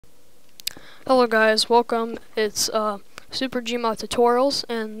Hello guys, welcome. It's Super Gmod Tutorials,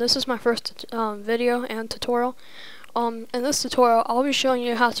 and this is my first video and tutorial. In this tutorial, I'll be showing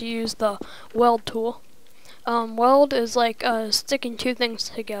you how to use the weld tool. Weld is like sticking two things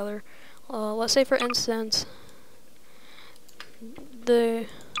together. Let's say, for instance, the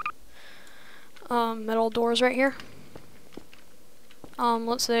metal doors right here.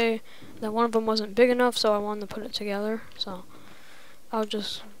 Let's say that one of them wasn't big enough, so I wanted to put it together. So I'll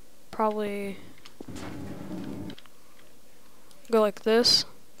just probably go like this.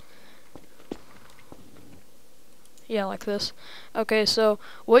 Yeah, like this. Okay, so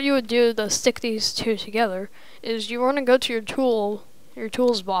what you would do to stick these two together is you want to go to your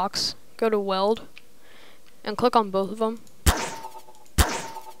tools box, go to weld, and click on both of them.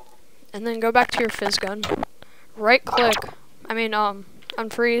 And then go back to your fizz gun. Right click,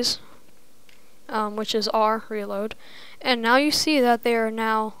 unfreeze, which is R, reload. And now you see that they are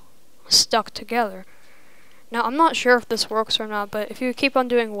now stuck together. Now I'm not sure if this works or not, but if you keep on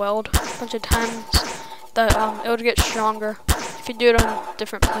doing weld a bunch of times, that it would get stronger if you do it on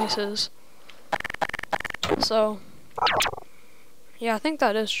different places. So yeah, I think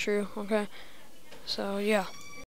that is true. Okay, so yeah.